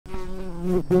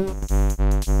The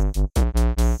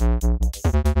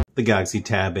Galaxy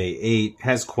Tab A8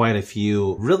 has quite a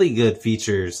few really good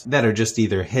features that are just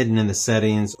either hidden in the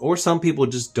settings or some people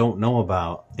just don't know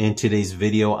about. In today's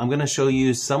video, I'm going to show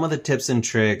you some of the tips and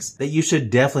tricks that you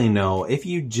should definitely know if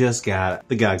you just got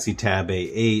the Galaxy Tab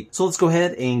A8. So let's go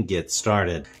ahead and get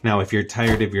started. Now, if you're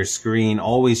tired of your screen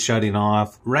always shutting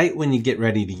off right when you get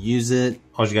ready to use it,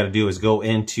 all you got to do is go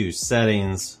into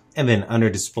settings. And then under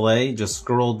display, just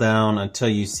scroll down until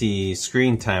you see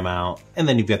screen timeout. And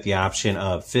then you've got the option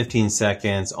of 15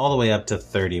 seconds all the way up to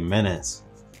 30 minutes.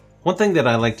 One thing that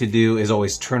I like to do is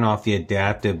always turn off the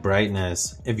adaptive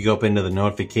brightness. If you go up into the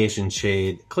notification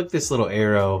shade, click this little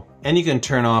arrow and you can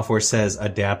turn off where it says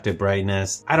adaptive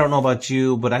brightness. I don't know about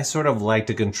you, but I sort of like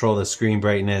to control the screen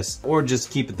brightness or just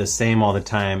keep it the same all the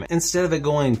time instead of it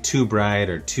going too bright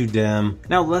or too dim.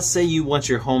 Now let's say you want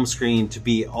your home screen to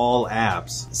be all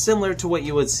apps, similar to what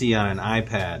you would see on an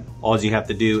iPad. All you have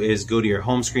to do is go to your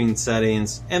home screen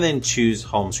settings and then choose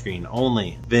home screen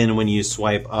only. Then when you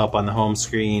swipe up on the home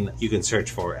screen, you can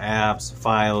search for apps,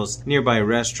 files, nearby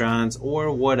restaurants,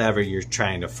 or whatever you're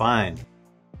trying to find.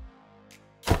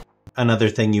 Another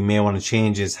thing you may want to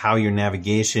change is how your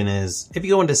navigation is. If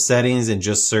you go into settings and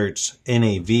just search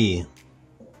NAV,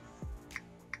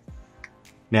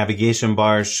 navigation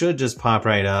bars should just pop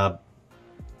right up.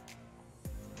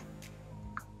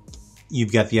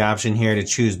 You've got the option here to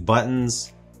choose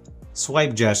buttons,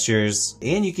 swipe gestures,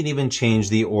 and you can even change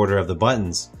the order of the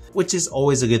buttons, which is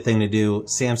always a good thing to do.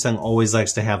 Samsung always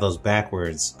likes to have those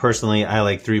backwards. Personally, I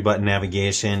like 3-button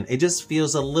navigation. It just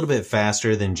feels a little bit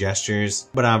faster than gestures,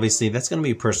 but obviously that's going to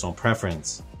be personal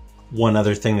preference. One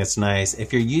other thing that's nice,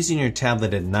 if you're using your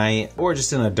tablet at night or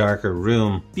just in a darker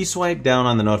room, if you swipe down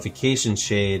on the notification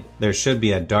shade, there should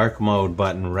be a dark mode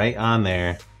button right on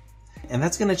there. And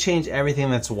that's going to change everything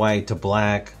that's white to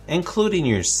black, including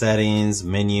your settings,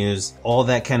 menus, all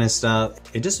that kind of stuff.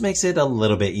 It just makes it a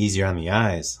little bit easier on the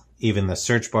eyes. Even the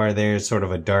search bar there is sort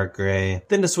of a dark gray.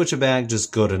 Then to switch it back,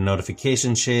 just go to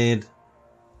notification shade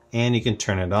and you can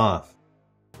turn it off.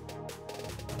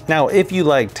 Now, if you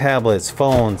like tablets,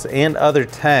 phones, and other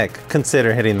tech,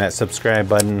 consider hitting that subscribe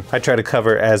button. I try to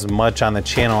cover as much on the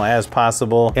channel as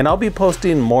possible, and I'll be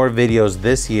posting more videos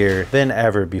this year than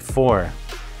ever before.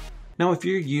 Now, if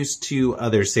you're used to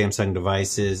other Samsung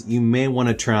devices, you may want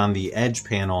to turn on the Edge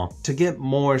panel to get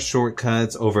more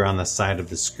shortcuts over on the side of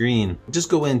the screen. Just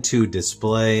go into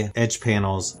Display, Edge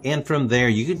panels, and from there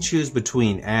you can choose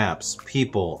between apps,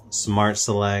 people, Smart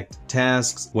Select,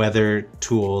 tasks, weather,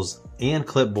 tools, and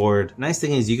clipboard. Nice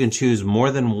thing is you can choose more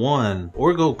than one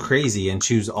or go crazy and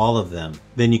choose all of them.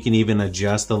 Then you can even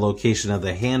adjust the location of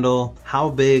the handle, how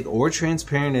big or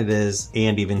transparent it is,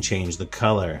 and even change the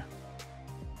color.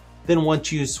 Then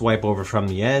once you swipe over from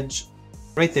the Edge,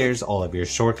 right there's all of your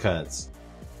shortcuts.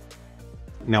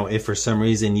 Now, if for some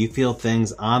reason you feel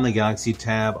things on the Galaxy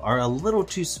Tab are a little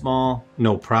too small,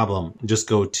 no problem. Just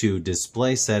go to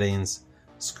Display Settings,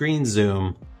 Screen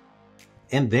Zoom,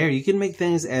 and there you can make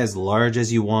things as large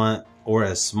as you want or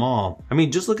as small. I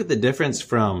mean, just look at the difference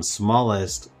from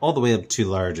smallest all the way up to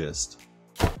largest.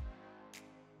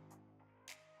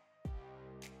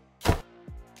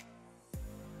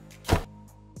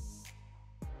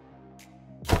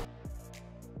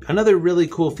 Another really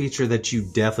cool feature that you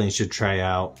definitely should try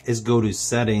out is go to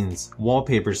Settings,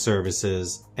 Wallpaper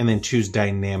Services, and then choose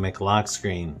Dynamic Lock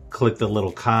Screen. Click the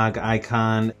little cog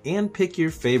icon and pick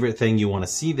your favorite thing you want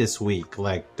to see this week,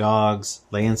 like dogs,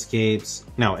 landscapes.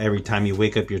 Now, every time you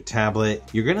wake up your tablet,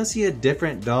 you're going to see a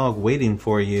different dog waiting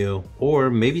for you, or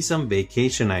maybe some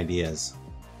vacation ideas.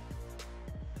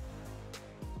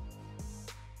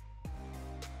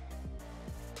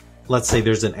 Let's say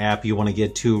there's an app you want to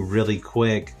get to really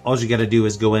quick. All you got to do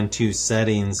is go into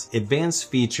Settings, Advanced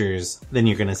Features, then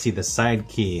you're going to see the side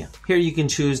key. Here you can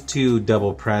choose to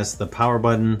double press the power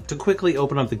button to quickly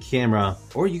open up the camera,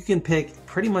 or you can pick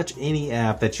pretty much any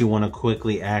app that you want to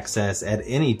quickly access at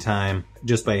any time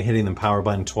just by hitting the power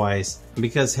button twice.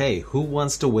 Because hey, who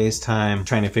wants to waste time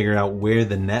trying to figure out where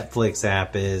the Netflix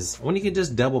app is when you can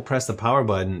just double press the power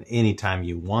button anytime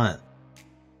you want?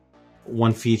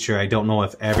 One feature I don't know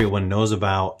if everyone knows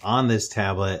about on this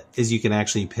tablet is you can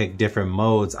actually pick different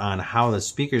modes on how the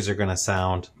speakers are going to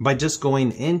sound by just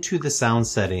going into the sound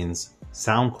settings,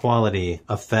 sound quality,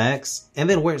 effects, and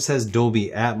then where it says Dolby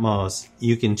Atmos,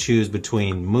 you can choose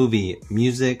between movie,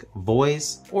 music,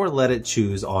 voice, or let it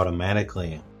choose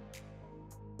automatically.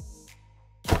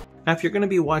 Now, if you're going to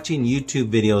be watching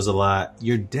YouTube videos a lot,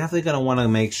 you're definitely going to want to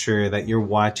make sure that you're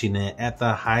watching it at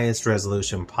the highest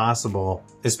resolution possible,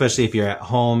 especially if you're at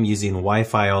home using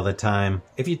Wi-Fi all the time.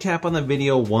 If you tap on the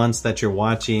video once that you're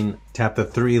watching, tap the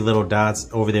 3 little dots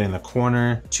over there in the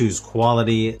corner, choose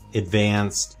Quality,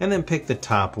 Advanced, and then pick the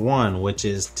top one, which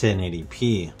is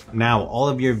 1080p. Now, all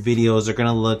of your videos are going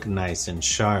to look nice and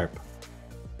sharp.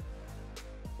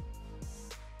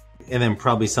 And then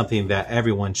probably something that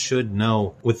everyone should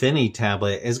know with any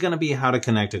tablet is going to be how to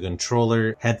connect a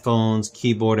controller, headphones,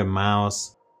 keyboard, and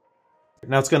mouse.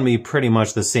 Now it's going to be pretty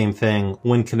much the same thing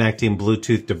when connecting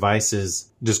Bluetooth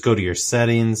devices. Just go to your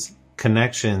settings,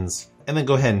 connections, and then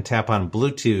go ahead and tap on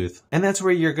Bluetooth. And that's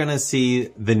where you're going to see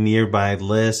the nearby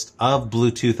list of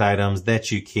Bluetooth items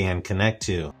that you can connect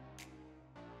to.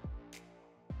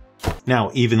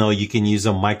 Now, even though you can use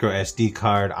a micro SD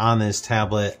card on this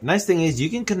tablet, nice thing is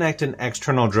you can connect an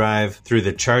external drive through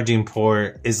the charging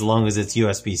port as long as it's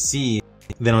USB-C.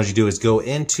 Then all you do is go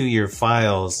into your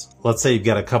files. Let's say you've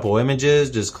got a couple images,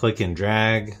 just click and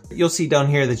drag. You'll see down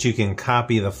here that you can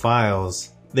copy the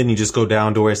files. Then you just go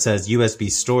down to where it says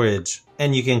USB storage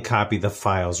and you can copy the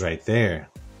files right there.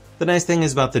 The nice thing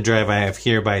is about the drive I have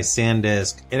here by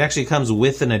SanDisk, it actually comes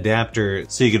with an adapter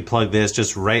so you could plug this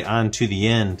just right onto the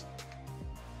end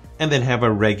and then have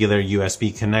a regular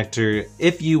USB connector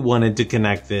if you wanted to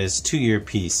connect this to your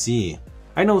PC.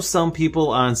 I know some people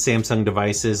on Samsung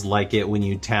devices like it when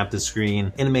you tap the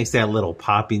screen and it makes that little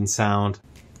popping sound.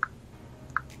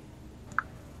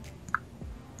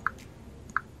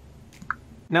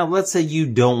 Now let's say you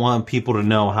don't want people to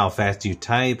know how fast you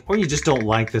type, or you just don't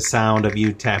like the sound of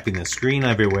you tapping the screen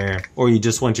everywhere, or you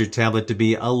just want your tablet to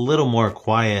be a little more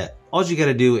quiet. All you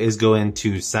gotta do is go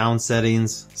into Sound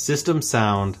Settings, System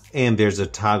Sound, and there's a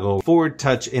toggle for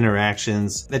touch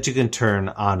interactions that you can turn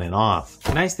on and off.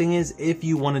 Nice thing is, if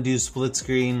you wanna do split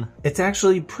screen, it's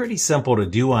actually pretty simple to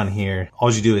do on here.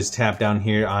 All you do is tap down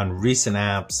here on Recent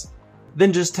Apps,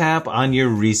 then just tap on your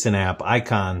recent app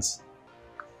icons.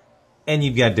 And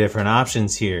you've got different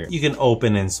options here. You can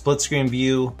open in split screen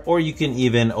view, or you can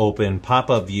even open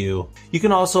pop-up view. You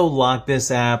can also lock this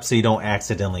app so you don't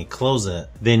accidentally close it.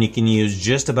 Then you can use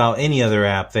just about any other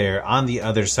app there on the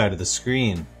other side of the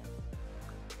screen.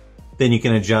 Then you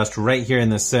can adjust right here in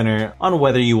the center on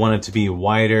whether you want it to be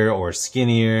wider or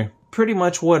skinnier, pretty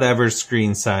much whatever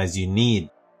screen size you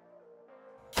need.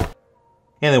 And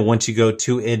then once you go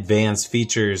to advanced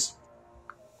features,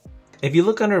 if you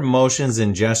look under motions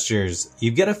and gestures,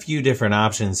 you've got a few different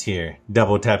options here.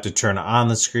 Double tap to turn on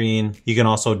the screen. You can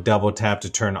also double tap to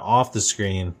turn off the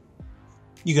screen.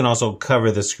 You can also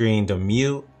cover the screen to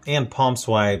mute and palm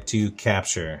swipe to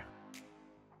capture.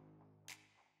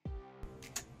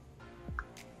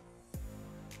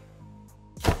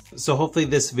 So hopefully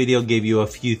this video gave you a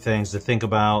few things to think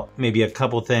about, maybe a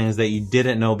couple things that you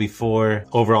didn't know before.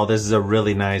 Overall, this is a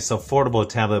really nice, affordable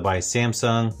tablet by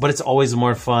Samsung, but it's always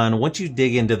more fun once you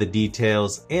dig into the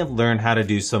details and learn how to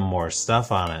do some more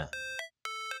stuff on it.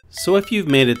 So if you've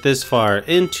made it this far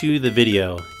into the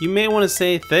video, you may want to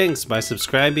say thanks by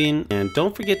subscribing, and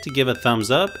don't forget to give a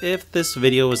thumbs up if this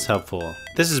video was helpful.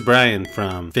 This is Brian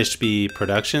from Fishbee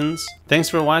Productions. Thanks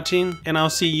for watching, and I'll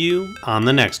see you on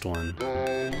the next one.